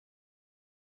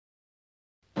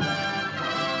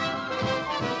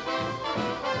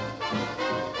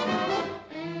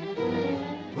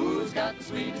the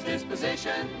sweetest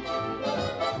disposition.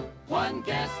 One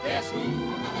guess who?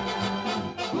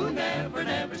 Who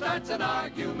never starts an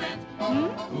argument?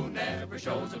 Who never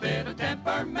shows a bit of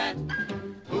temperament?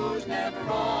 Who's never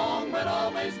wrong but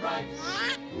always right?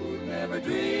 Who never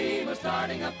dream of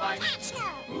starting a fight?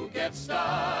 Who gets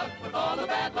stuck with all the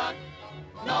bad luck?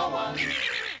 No one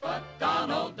but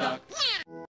Donald Duck.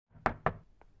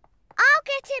 I'll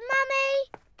get it, Mummy.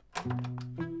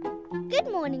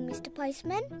 Good morning, Mr.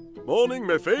 Postman. Morning,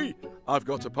 Miffy. I've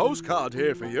got a postcard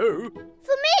here for you.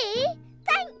 For me?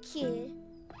 Thank you.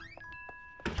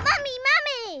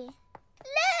 Mummy!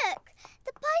 Look!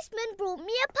 The postman brought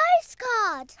me a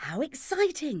postcard. How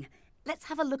exciting! Let's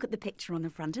have a look at the picture on the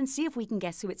front and see if we can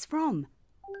guess who it's from.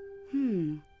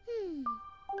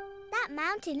 That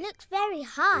mountain looks very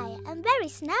high and very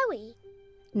snowy.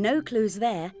 No clues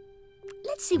there.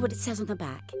 Let's see what it says on the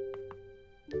back.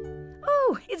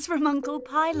 Oh, it's from Uncle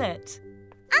Pilot.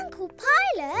 Uncle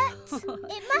Pilot?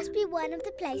 It must be one of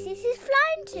the places he's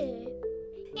flown to.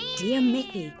 Dear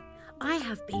Miffy, I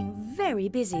have been very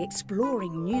busy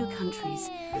exploring new countries.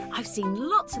 I've seen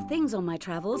lots of things on my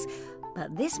travels,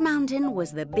 but this mountain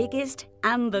was the biggest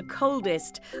and the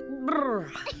coldest. Brr.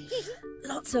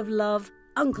 Lots of love,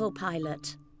 Uncle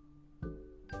Pilot.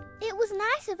 It was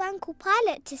nice of Uncle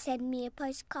Pilot to send me a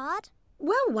postcard.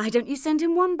 Well, why don't you send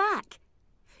him one back?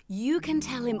 You can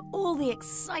tell him all the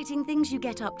exciting things you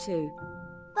get up to.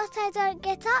 But I don't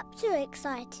get up to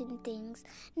exciting things,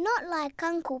 not like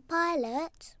Uncle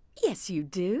Pilot. Yes, you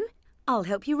do. I'll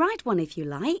help you write one if you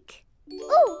like.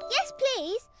 Oh, yes,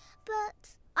 please.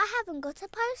 But I haven't got a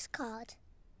postcard.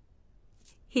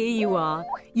 Here you are.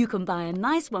 You can buy a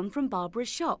nice one from Barbara's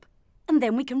shop, and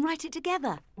then we can write it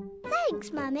together.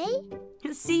 Thanks, Mummy.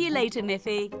 See you later,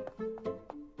 Miffy.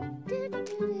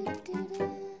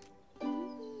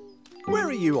 Where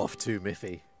are you off to,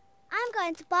 Miffy? I'm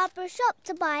going to Barbara's shop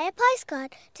to buy a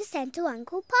postcard to send to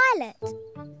Uncle Pilot.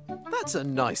 That's a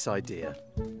nice idea.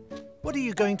 What are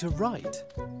you going to write?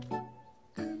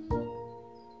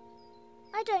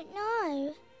 I don't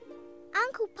know.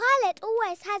 Uncle Pilot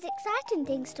always has exciting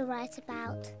things to write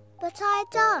about, but I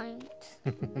don't.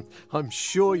 I'm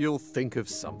sure you'll think of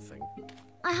something.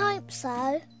 I hope so.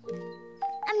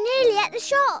 I'm nearly at the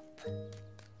shop.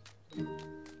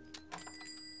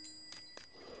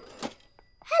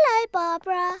 Hello,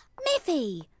 Barbara.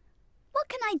 Miffy, what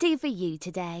can I do for you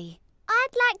today?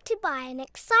 I'd like to buy an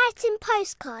exciting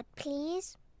postcard,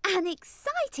 please. An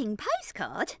exciting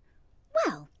postcard?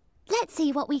 Well, let's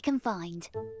see what we can find.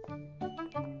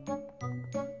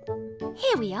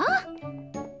 Here we are.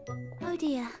 Oh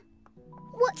dear.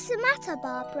 What's the matter,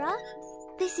 Barbara?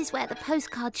 This is where the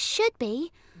postcard should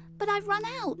be, but I've run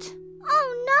out.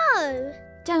 Oh no!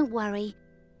 Don't worry.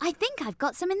 I think I've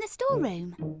got some in the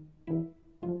storeroom.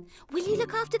 Will you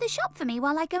look after the shop for me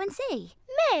while I go and see?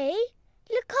 Me?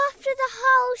 Look after the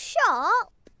whole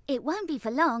shop? It won't be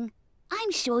for long.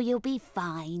 I'm sure you'll be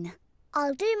fine.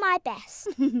 I'll do my best.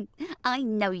 I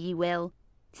know you will.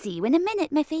 See you in a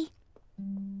minute, Miffy.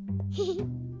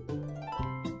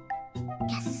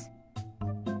 Yes.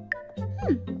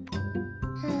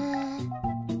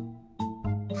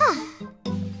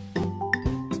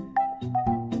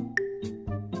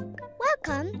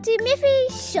 Welcome to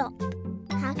Miffy's shop.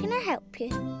 How can I help you?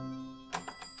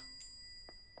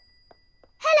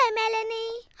 Hello,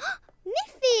 Melanie.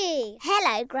 Miffy.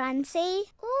 Hello,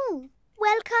 Grancy. Oh,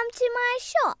 welcome to my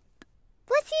shop.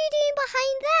 What are you doing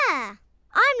behind there?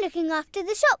 I'm looking after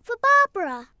the shop for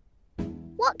Barbara.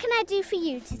 What can I do for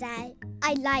you today?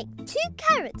 I'd like 2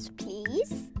 carrots,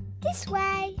 please. This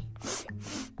way.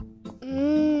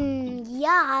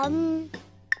 Yum.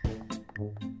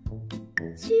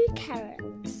 2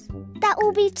 carrots. That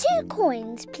will be 2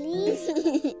 coins, please.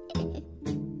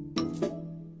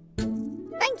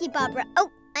 Thank you, Barbara.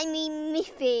 Oh, I mean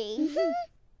Miffy.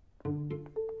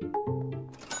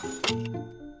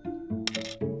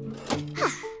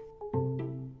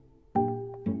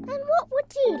 And what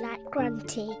would you like,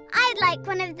 Grunty? I'd like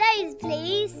one of those,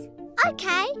 please.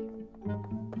 Okay.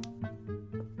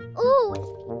 Ooh,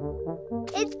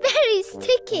 it's very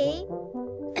sticky.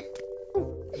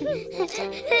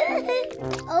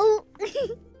 Oh,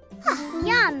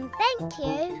 yum, thank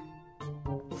you.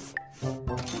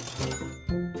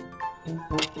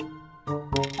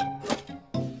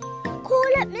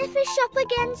 Call at Miffy's shop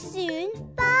again soon.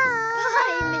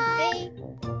 Bye. Bye, Miffy.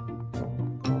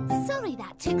 Sorry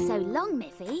that took so long,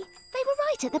 Miffy. They were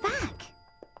right at the back.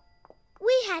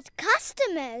 We had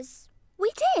customers.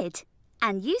 We did.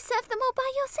 And you served them all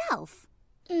by yourself.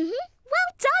 Mm-hmm.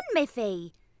 Well done,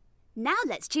 Miffy. Now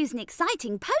let's choose an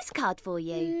exciting postcard for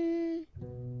you.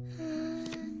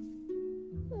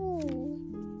 Ooh.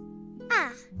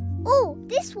 Oh,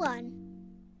 this one.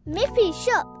 Miffy's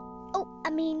shop. Oh, I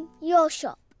mean your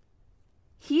shop.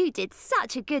 You did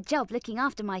such a good job looking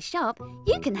after my shop.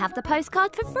 You can have the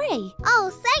postcard for free.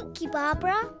 Oh, thank you,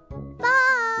 Barbara.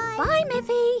 Bye. Bye,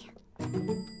 Miffy.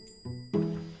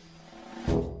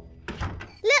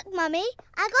 Look, Mummy,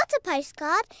 I got a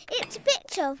postcard. It's a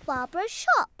picture of Barbara's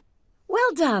shop.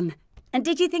 Well done. And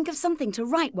did you think of something to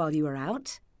write while you were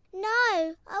out? No,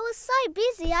 I was so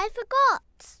busy I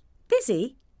forgot.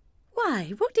 Busy?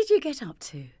 Why? What did you get up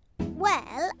to?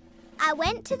 Well, I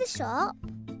went to the shop,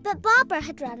 but Barbara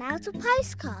had run out of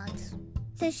postcards.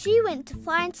 So she went to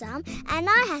find some and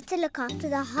I had to look after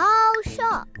the whole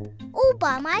shop, all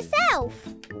by myself.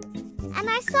 And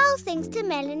I sold things to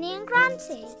Melanie and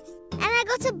Grancy. And I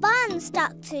got a bun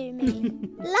stuck to me,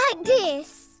 like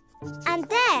this. And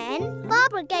then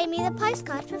Barbara gave me the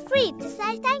postcard for free to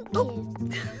say thank you.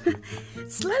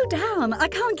 Slow down, I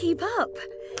can't keep up.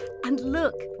 And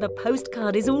look, the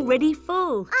postcard is already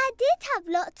full. I did have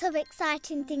lots of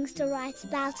exciting things to write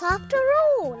about after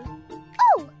all.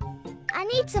 Oh, I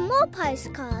need some more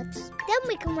postcards. Then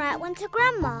we can write one to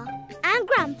Grandma and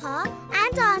Grandpa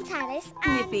and Aunt Alice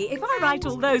and... Miffy, if I write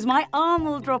all those, my arm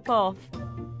will drop off.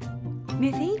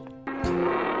 Miffy?